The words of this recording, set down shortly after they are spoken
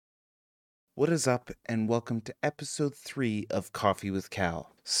What is up, and welcome to episode 3 of Coffee with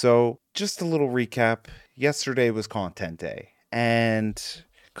Cal. So, just a little recap. Yesterday was Content Day, and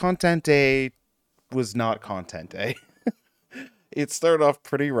Content Day was not Content Day. It started off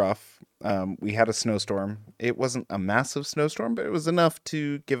pretty rough. We had a snowstorm. It wasn't a massive snowstorm, but it was enough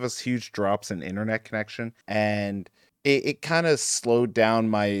to give us huge drops in internet connection, and it kind of slowed down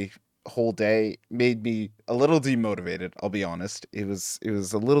my whole day, made me a little demotivated. I'll be honest. It was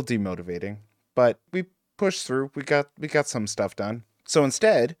a little demotivating, but we pushed through. We got some stuff done. So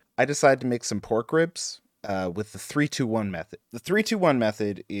instead, I decided to make some pork ribs with the 3-2-1 method. The 3-2-1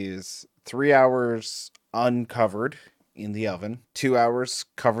 method is 3 hours uncovered in the oven, 2 hours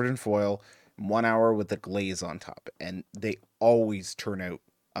covered in foil, and 1 hour with the glaze on top, and they always turn out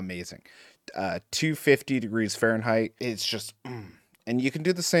amazing. 250 degrees Fahrenheit. It's just. And you can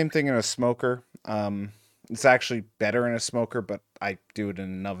do the same thing in a smoker. It's actually better in a smoker, but I do it in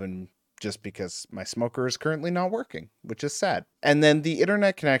an oven just because my smoker is currently not working, which is sad. And then the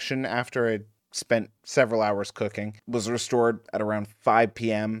internet connection, after I spent several hours cooking, was restored at around 5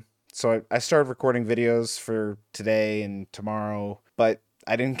 p.m. So I started recording videos for today and tomorrow, but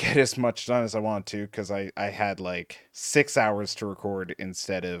I didn't get as much done as I wanted to because I had like 6 hours to record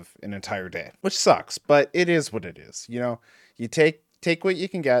instead of an entire day, which sucks, but it is what it is. You take what you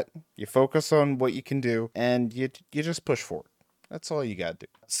can get, you focus on what you can do, and you just push forward. That's all you gotta do.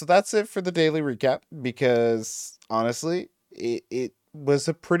 So that's it for the daily recap, because honestly, it was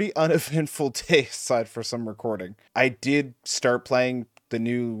a pretty uneventful day aside for some recording. I did start playing the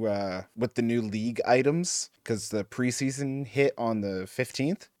new with the new league items because the preseason hit on the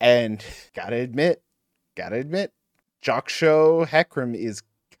 15th, and gotta admit, Jock Show Heckram is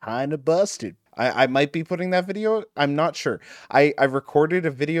kind of busted. I might be putting that video. I'm not sure. I recorded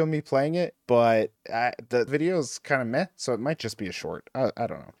a video of me playing it, but the video is kind of meh, so it might just be a short. I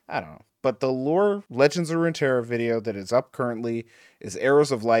don't know. But the Lore Legends of Runeterra video that is up currently is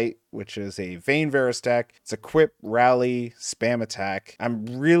Arrows of Light, which is a Vayne Varus deck. It's equip, rally, spam attack. I'm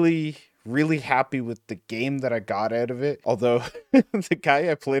really happy with the game that I got out of it. Although the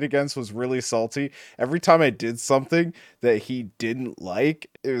guy I played against was really salty. Every time I did something that he didn't like,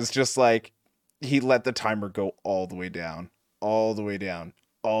 it was just like, he let the timer go all the way down.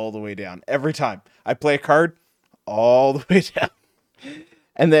 Every time I play a card, all the way down.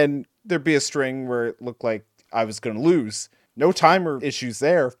 And then there'd be a string where it looked like I was going to lose. No timer issues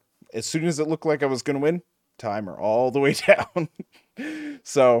there. As soon as it looked like I was going to win, timer all the way down.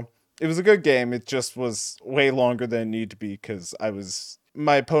 So it was a good game. It just was way longer than it needed to be because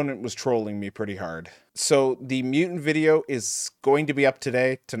my opponent was trolling me pretty hard. So the mutant video is going to be up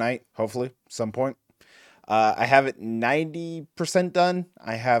tonight, hopefully, some point. I have it 90% done.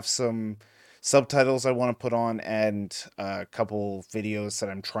 I have some subtitles I want to put on and a couple videos that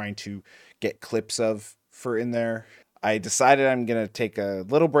I'm trying to get clips of for in there. I decided I'm going to take a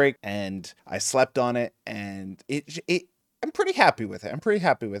little break, and I slept on it, and I'm pretty happy with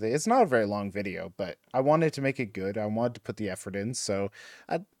it. It's not a very long video, but I wanted to make it good. I wanted to put the effort in, so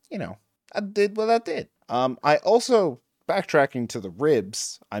I did what I did. I also, backtracking to the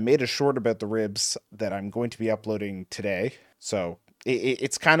ribs, I made a short about the ribs that I'm going to be uploading today. So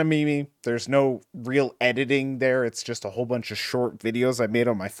it's kind of memey. There's no real editing there. It's just a whole bunch of short videos I made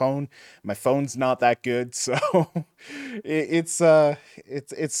on my phone. My phone's not that good, so it's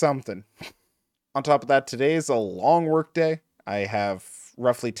something. On top of that, today is a long work day. I have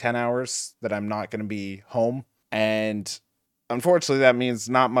roughly 10 hours that I'm not going to be home. And unfortunately, that means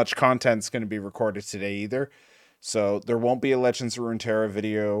not much content's going to be recorded today either. So there won't be a Legends of Runeterra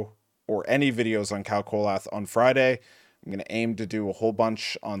video or any videos on Cal Kolath on Friday. I'm going to aim to do a whole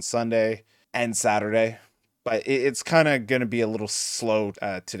bunch on Sunday and Saturday. But it's kind of going to be a little slow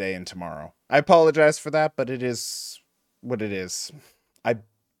today and tomorrow. I apologize for that, but it is what it is. I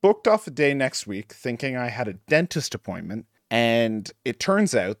booked off a day next week thinking I had a dentist appointment, and it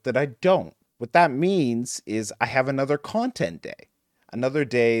turns out that I don't. What that means is I have another content day. Another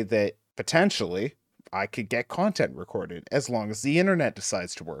day that potentially I could get content recorded as long as the internet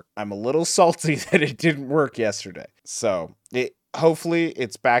decides to work. I'm a little salty that it didn't work yesterday. So hopefully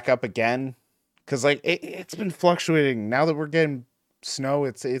it's back up again, because it's been fluctuating. Now that we're getting snow,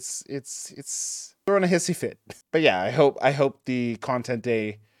 it's throwing a hissy fit. But yeah, I hope the content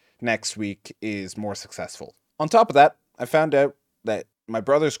day next week is more successful. On top of that, I found out that my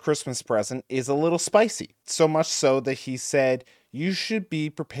brother's Christmas present is a little spicy. So much so that he said, you should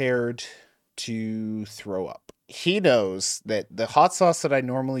be prepared to throw up. He knows that the hot sauce that I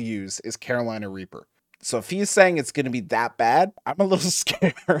normally use is Carolina Reaper. So if he's saying it's going to be that bad, I'm a little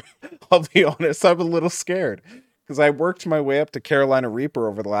scared. I'll be honest, I'm a little scared. Because I worked my way up to Carolina Reaper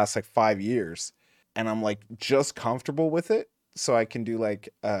over the last like 5 years, and I'm like just comfortable with it. So I can do like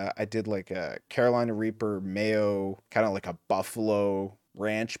I did like a Carolina Reaper mayo, kind of like a buffalo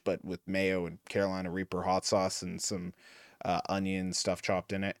ranch, but with mayo and Carolina Reaper hot sauce and some onion stuff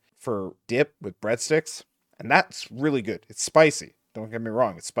chopped in it for dip with breadsticks, and that's really good. It's spicy. Don't get me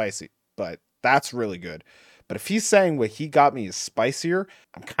wrong, it's spicy, but that's really good. But if he's saying what he got me is spicier,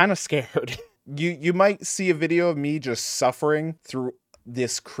 I'm kind of scared. You might see a video of me just suffering through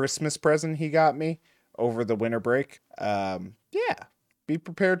this Christmas present he got me over the winter break. Yeah, be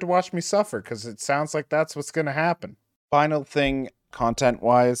prepared to watch me suffer, because it sounds like that's what's going to happen. Final thing,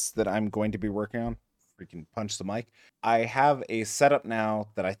 content-wise, that I'm going to be working on. Freaking punch the mic. I have a setup now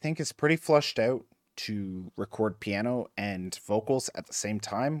that I think is pretty flushed out to record piano and vocals at the same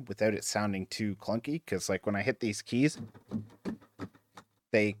time without it sounding too clunky, because like when I hit these keys,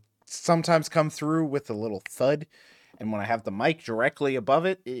 they sometimes come through with a little thud, and when I have the mic directly above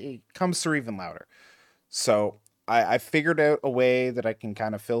it, it comes through even louder. So I figured out a way that I can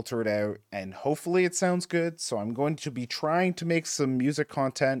kind of filter it out, and hopefully it sounds good. So I'm going to be trying to make some music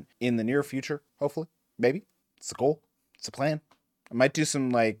content in the near future. Hopefully, maybe it's the goal. It's a plan. I might do some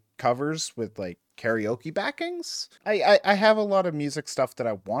like covers with like karaoke backings. I have a lot of music stuff that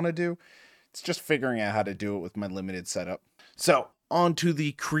I want to do. It's just figuring out how to do it with my limited setup. So on to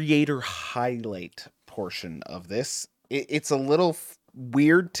the creator highlight portion of this. It's a little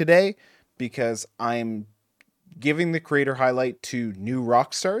weird today because I'm giving the creator highlight to New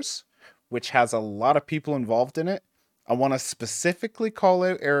Rockstars, which has a lot of people involved in it. I want to specifically call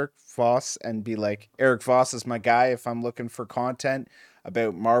out Eric Voss and be like, Eric Voss is my guy if I'm looking for content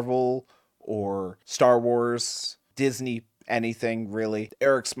about Marvel or Star Wars, Disney, anything really.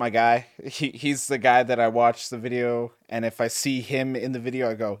 Eric's my guy. He's the guy that I watch the video, and if I see him in the video,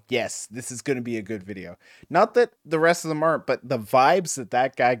 I go, yes, this is going to be a good video. Not that the rest of them aren't, but the vibes that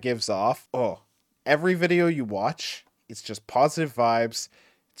that guy gives off, every video you watch, it's just positive vibes.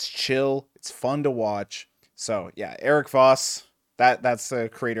 It's chill. It's fun to watch. So yeah, Eric Voss, that's the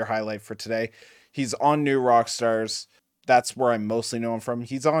creator highlight for today. He's on New Rockstars. That's where I mostly know him from.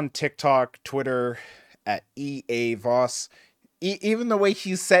 He's on TikTok, Twitter, at EA Voss. Even the way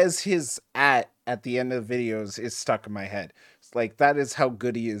he says his at the end of the videos is stuck in my head. It's like, that is how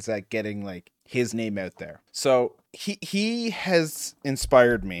good he is at getting like his name out there. So he has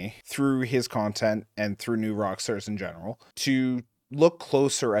inspired me through his content and through New Rockstars in general to look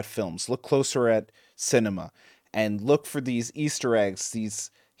closer at films, look closer at cinema, and look for these Easter eggs, these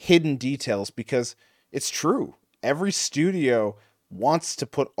hidden details, because it's true. Every studio wants to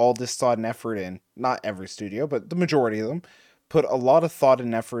put all this thought and effort in. Not every studio, but the majority of them put a lot of thought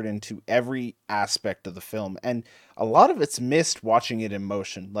and effort into every aspect of the film, and a lot of it's missed watching it in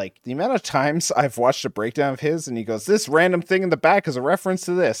motion. Like the amount of times I've watched a breakdown of his and he goes, this random thing in the back is a reference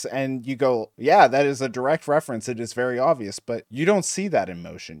to this, and you go, yeah, that is a direct reference, it is very obvious, but you don't see that in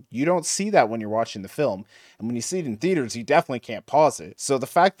motion. You don't see that when you're watching the film, and when you see it in theaters, you definitely can't pause it. So the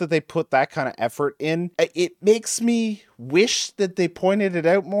fact that they put that kind of effort in, it makes me wish that they pointed it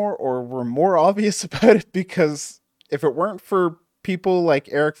out more or were more obvious about it, because if it weren't for people like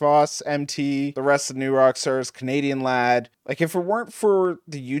Eric Voss, MT, the rest of New Rockstars, Canadian Lad, like if it weren't for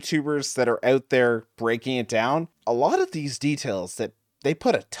the YouTubers that are out there breaking it down, a lot of these details that they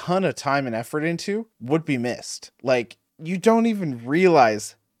put a ton of time and effort into would be missed. Like, you don't even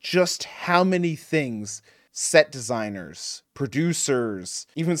realize just how many things set designers, producers,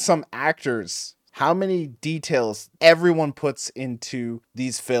 even some actors, how many details everyone puts into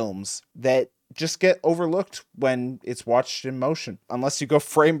these films that just get overlooked when it's watched in motion. Unless you go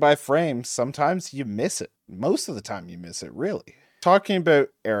frame by frame, sometimes you miss it. Most of the time you miss it, really. Talking about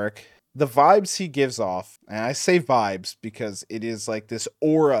Eric, the vibes he gives off, and I say vibes because it is like this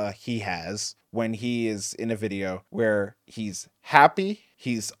aura he has when he is in a video where he's happy,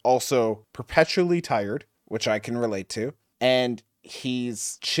 he's also perpetually tired, which I can relate to, and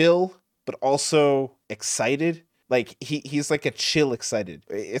he's chill, but also excited. Like he's like a chill excited.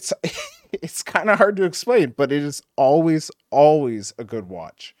 It's kind of hard to explain, but it is always a good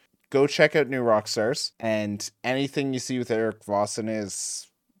watch. Go check out New Rockstars, and anything you see with Eric Voss is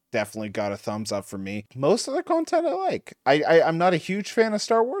definitely got a thumbs up for me. Most of the content I like. I'm not a huge fan of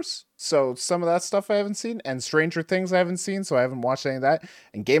Star Wars, so some of that stuff I haven't seen, and Stranger Things I haven't seen, so I haven't watched any of that.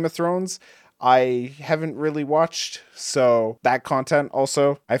 And Game of Thrones, I haven't really watched, so that content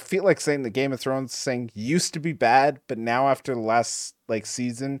also, I feel like saying the Game of Thrones thing used to be bad, but now after the last like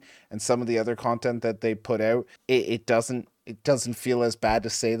season and some of the other content that they put out, it doesn't feel as bad to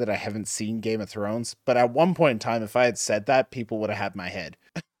say that I haven't seen Game of Thrones. But at one point in time, if I had said that, people would have had my head.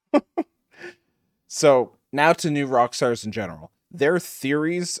 So Now to New Rockstars in general. Their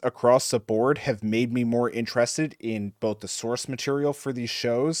theories across the board have made me more interested in both the source material for these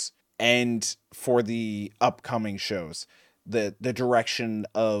shows and for the upcoming shows. The direction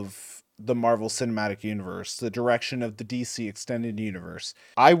of the Marvel Cinematic Universe, the direction of the DC Extended Universe.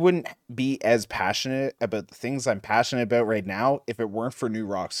 I wouldn't be as passionate about the things I'm passionate about right now if it weren't for New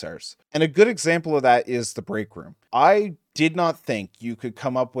Rockstars. And a good example of that is The Break Room. I did not think you could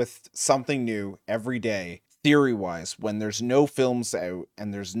come up with something new every day, theory-wise, when there's no films out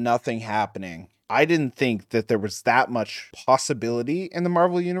and there's nothing happening. I didn't think that there was that much possibility in the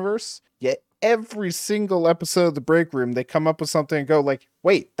Marvel Universe, yet every single episode of The Break Room, they come up with something and go like,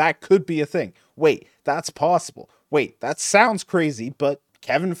 wait, that could be a thing. Wait, that's possible. Wait, that sounds crazy, but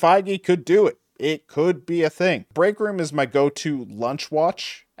Kevin Feige could do it. It could be a thing. Break Room is my go-to lunch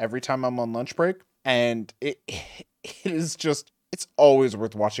watch every time I'm on lunch break. And it is just, it's always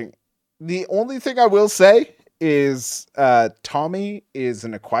worth watching. The only thing I will say is Tommy is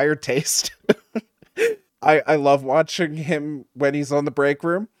an acquired taste. I love watching him when he's on The Break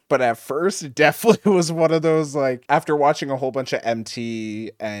Room. But at first, it definitely was one of those, like, after watching a whole bunch of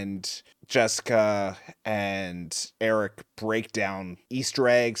MT and Jessica and Eric break down Easter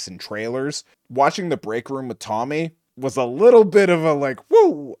eggs and trailers, watching The Break Room with Tommy was a little bit of a, like,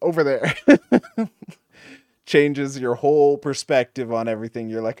 woo, over there. Changes your whole perspective on everything.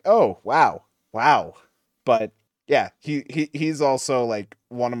 You're like, oh, wow. But, yeah, he's also, like,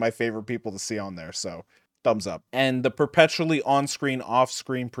 one of my favorite people to see on there, so thumbs up. And the perpetually on-screen,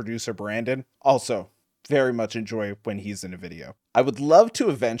 off-screen producer Brandon, also very much enjoy when he's in a video. I would love to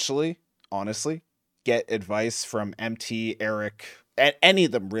eventually, honestly, get advice from MT, Eric, and any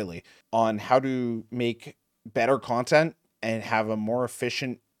of them really, on how to make better content and have a more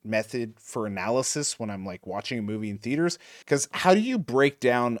efficient method for analysis when I'm like watching a movie in theaters. Because how do you break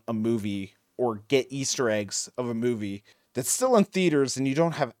down a movie or get Easter eggs of a movie that's still in theaters and you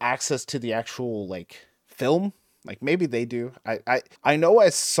don't have access to the actual like film? Like maybe they do. I know I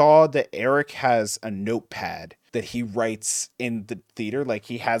saw that Eric has a notepad that he writes in the theater. Like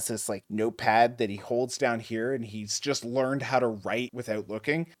he has this like notepad that he holds down here and he's just learned how to write without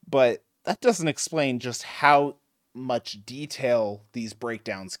looking. But that doesn't explain just how much detail these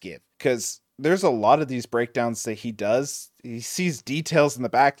breakdowns give. Because there's a lot of these breakdowns that he does. He sees details in the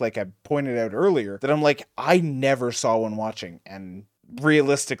back, like I pointed out earlier, that I'm like, I never saw when watching. And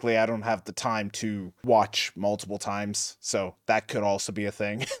realistically, I don't have the time to watch multiple times, so that could also be a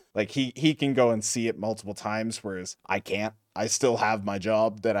thing. Like he can go and see it multiple times, whereas I can't. I still have my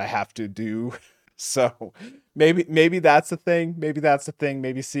job that I have to do. So maybe that's a thing.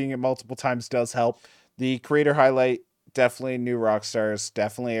 Maybe seeing it multiple times does help. The creator highlight, definitely New Rockstars,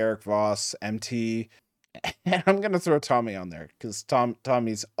 definitely Eric Voss, MT. And I'm gonna throw Tommy on there because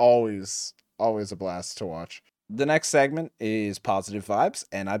Tommy's always a blast to watch. The next segment is positive vibes,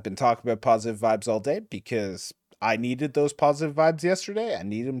 and I've been talking about positive vibes all day because I needed those positive vibes yesterday. I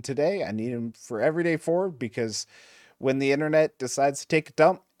need them today. I need them for every day forward because when the internet decides to take a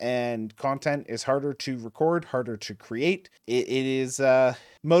dump and content is harder to record, harder to create, it is a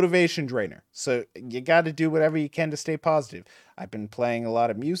motivation drainer. So you got to do whatever you can to stay positive. I've been playing a lot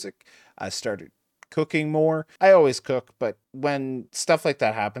of music. I started cooking more. I always cook, but when stuff like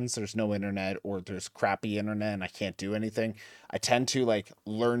that happens, there's no internet or there's crappy internet and I can't do anything, I tend to like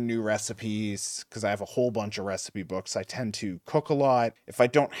learn new recipes because I have a whole bunch of recipe books. I tend to cook a lot. If I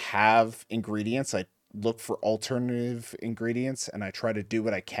don't have ingredients, I look for alternative ingredients and I try to do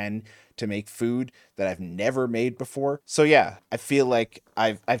what I can to make food that I've never made before. So yeah, I feel like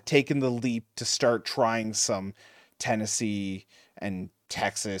I've taken the leap to start trying some Tennessee and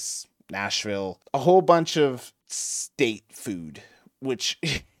Texas, Nashville, a whole bunch of state food, which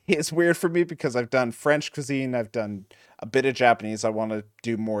is weird for me because I've done French cuisine, I've done a bit of Japanese. I want to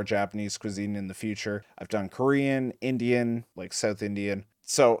do more Japanese cuisine in the future. I've done Korean, Indian, like South Indian.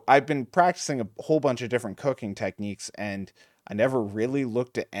 So I've been practicing a whole bunch of different cooking techniques, and I never really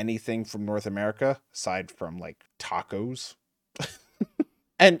looked at anything from North America aside from like tacos.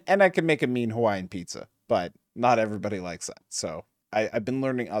 and I can make a mean Hawaiian pizza, but not everybody likes that. So I've been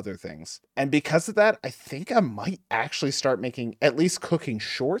learning other things. And because of that, I think I might actually start making at least cooking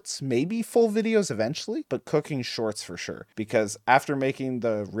shorts, maybe full videos eventually, but cooking shorts for sure. Because after making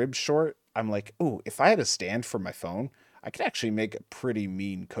the rib short, I'm like, oh, if I had a stand for my phone, I could actually make a pretty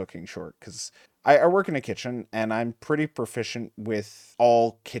mean cooking short. Because I work in a kitchen and I'm pretty proficient with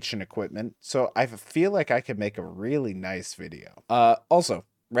all kitchen equipment. So I feel like I could make a really nice video. Also,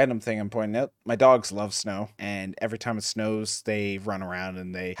 random thing I'm pointing out, my dogs love snow, and every time it snows, they run around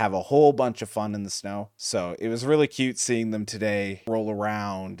and they have a whole bunch of fun in the snow. So it was really cute seeing them today roll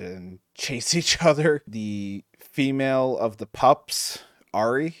around and chase each other. The female of the pups,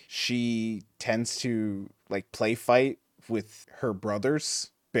 Ari, she tends to like play fight with her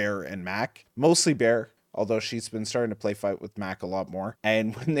brothers, Bear and Mac, mostly Bear. Although she's been starting to play fight with Mac a lot more.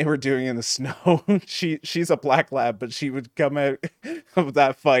 And when they were doing it in the snow, she's a black lab, but she would come out of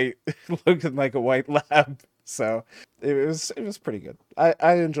that fight looking like a white lab. So it was pretty good.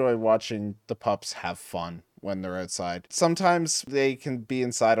 I enjoy watching the pups have fun when they're outside. Sometimes they can be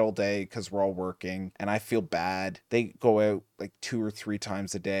inside all day because we're all working, and I feel bad. They go out like 2 or 3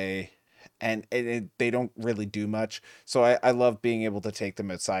 times a day, and they don't really do much. So I love being able to take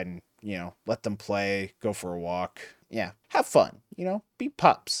them outside and, let them play, go for a walk. Yeah, have fun, be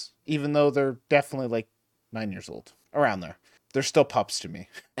pups, even though they're definitely like 9 years old, around there. They're still pups to me.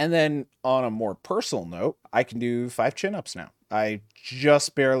 And then on a more personal note, I can do 5 chin-ups now. I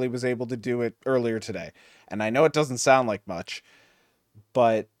just barely was able to do it earlier today. And I know it doesn't sound like much,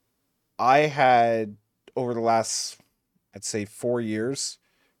 but I had, over the last, I'd say 4 years,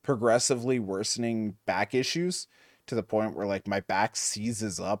 progressively worsening back issues to the point where like my back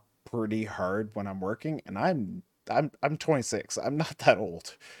seizes up pretty hard when I'm working, and I'm 26. I'm not that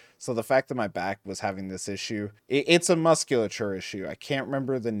old. So the fact that my back was having this issue, it's a musculature issue. I can't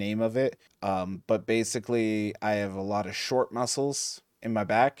remember the name of it. But basically I have a lot of short muscles in my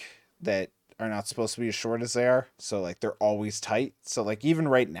back that are not supposed to be as short as they are. So like they're always tight. So like even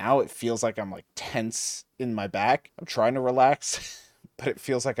right now it feels like I'm like tense in my back. I'm trying to relax, but it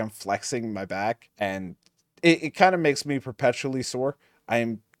feels like I'm flexing my back, and it kind of makes me perpetually sore.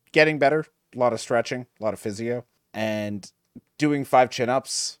 I'm getting better, a lot of stretching, a lot of physio, and doing 5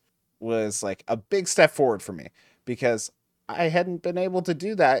 chin-ups was like a big step forward for me, because I hadn't been able to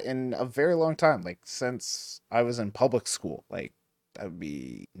do that in a very long time, like since I was in public school. Like that would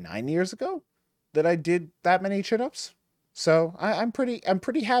be 9 years ago that I did that many chin-ups. So I'm pretty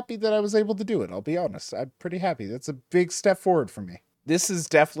happy that I was able to do it. I'll be honest. I'm pretty happy. That's a big step forward for me. This is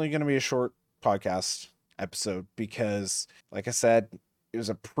definitely going to be a short podcast episode because, like I said, it was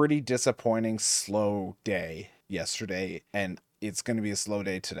a pretty disappointing, slow day yesterday, and it's going to be a slow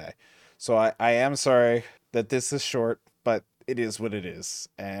day today. So I am sorry that this is short, but it is what it is.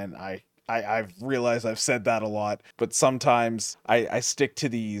 And I've realized I've said that a lot, but sometimes I stick to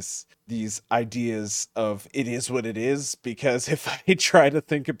these ideas of it is what it is, because if I try to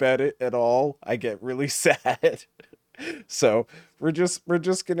think about it at all, I get really sad. So we're just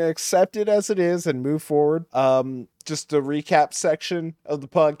gonna accept it as it is and move forward. Just a recap section of the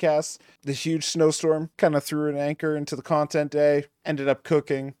podcast. The huge snowstorm kind of threw an anchor into the content day. Ended up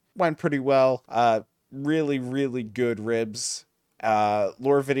cooking, went pretty well. Really, really good ribs.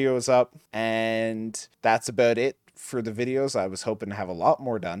 Lore video is up, and that's about it for the videos. I was hoping to have a lot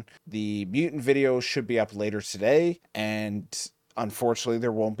more done. The mutant video should be up later today, and unfortunately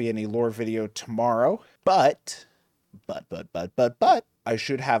there won't be any lore video tomorrow, but I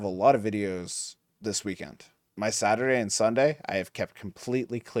should have a lot of videos this weekend. My Saturday and Sunday I have kept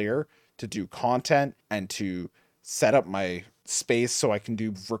completely clear to do content and to set up my space so I can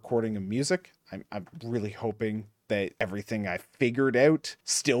do recording of music. I'm really hoping that everything I figured out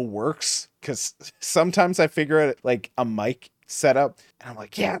still works, because sometimes I figure out like a mic setup and I'm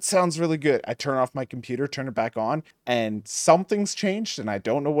like, yeah, it sounds really good. I turn off my computer, turn it back on, and something's changed and I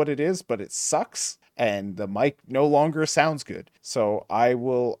don't know what it is, but it sucks and the mic no longer sounds good. So I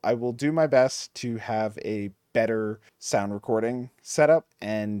will do my best to have a better sound recording setup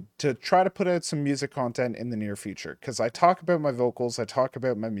and to try to put out some music content in the near future, because I talk about my vocals, I talk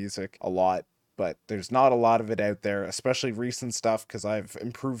about my music a lot, but there's not a lot of it out there, especially recent stuff, because I've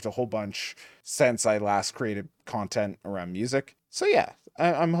improved a whole bunch since I last created content around music. So yeah,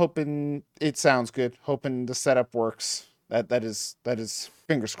 I'm hoping it sounds good, hoping the setup works. That is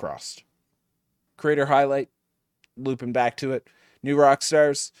fingers crossed. Creator highlight, looping back to it, New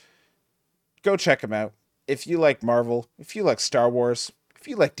Rockstars, go check them out. If you like Marvel, if you like Star Wars, if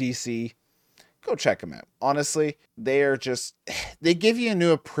you like DC, go check them out. Honestly, they give you a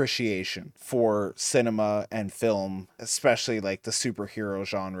new appreciation for cinema and film, especially like the superhero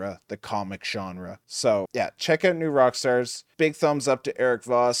genre, the comic genre. So yeah, check out New Rockstars. Big thumbs up to Eric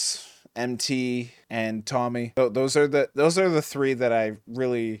Voss, MT, and Tommy. Those are the 3 that I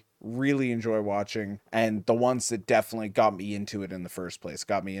really enjoy watching, and the ones that definitely got me into it in the first place,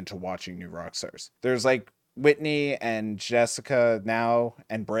 got me into watching New Rockstars. There's like Whitney and Jessica now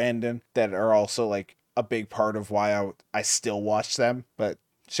and Brandon that are also like a big part of why I still watch them. But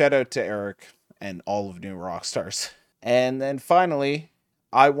shout out to Eric and all of New Rockstars. And then finally,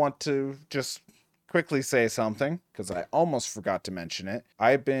 I want to just quickly say something because I almost forgot to mention it.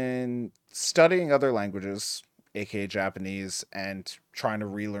 I've been studying other languages, aka Japanese, and trying to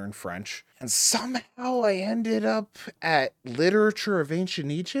relearn French. And somehow I ended up at literature of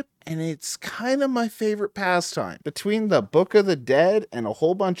ancient Egypt, and it's kind of my favorite pastime. Between the Book of the Dead and a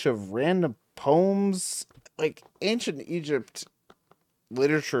whole bunch of random poems, like ancient Egypt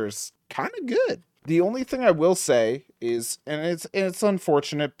literature is kind of good. The only thing I will say is, and it's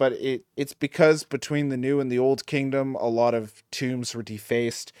unfortunate, but it's because between the new and the old kingdom, a lot of tombs were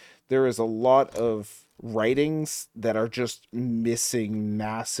defaced. There is a lot of writings that are just missing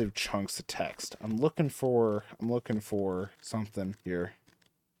massive chunks of text. I'm looking for something here.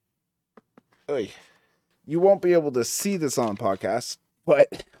 Oy. You won't be able to see this on podcast,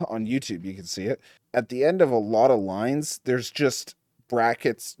 but on YouTube you can see it. At the end of a lot of lines, there's just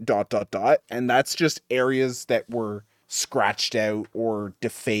brackets ... and that's just areas that were scratched out or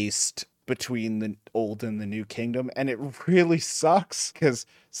defaced between the old and the new kingdom, and it really sucks because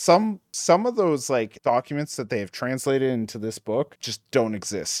some of those like documents that they have translated into this book just don't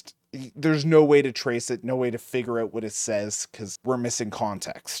exist. There's no way to trace it, no way to figure out what it says because we're missing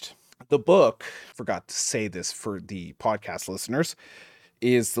context. The book, forgot to say this for the podcast listeners,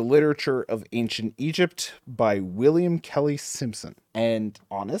 is The Literature of Ancient Egypt by William Kelly Simpson. And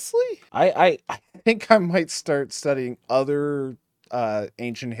honestly, I think I might start studying other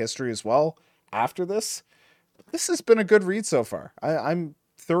ancient history as well after this. This has been a good read so far. I'm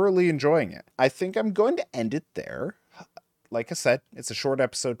thoroughly enjoying it. I think I'm going to end it there. Like I said, it's a short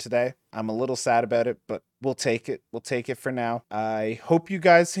episode today. I'm a little sad about it, but we'll take it. We'll take it for now. I hope you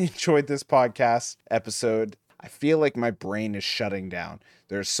guys enjoyed this podcast episode. I feel like my brain is shutting down.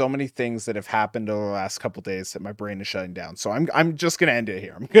 There's so many things that have happened over the last couple days that my brain is shutting down. So I'm just going to end it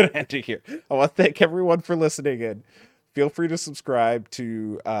here. I want to thank everyone for listening in. Feel free to subscribe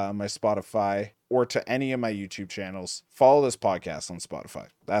to my Spotify or to any of my YouTube channels. Follow this podcast on Spotify.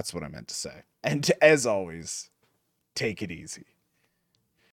 That's what I meant to say. And as always, take it easy.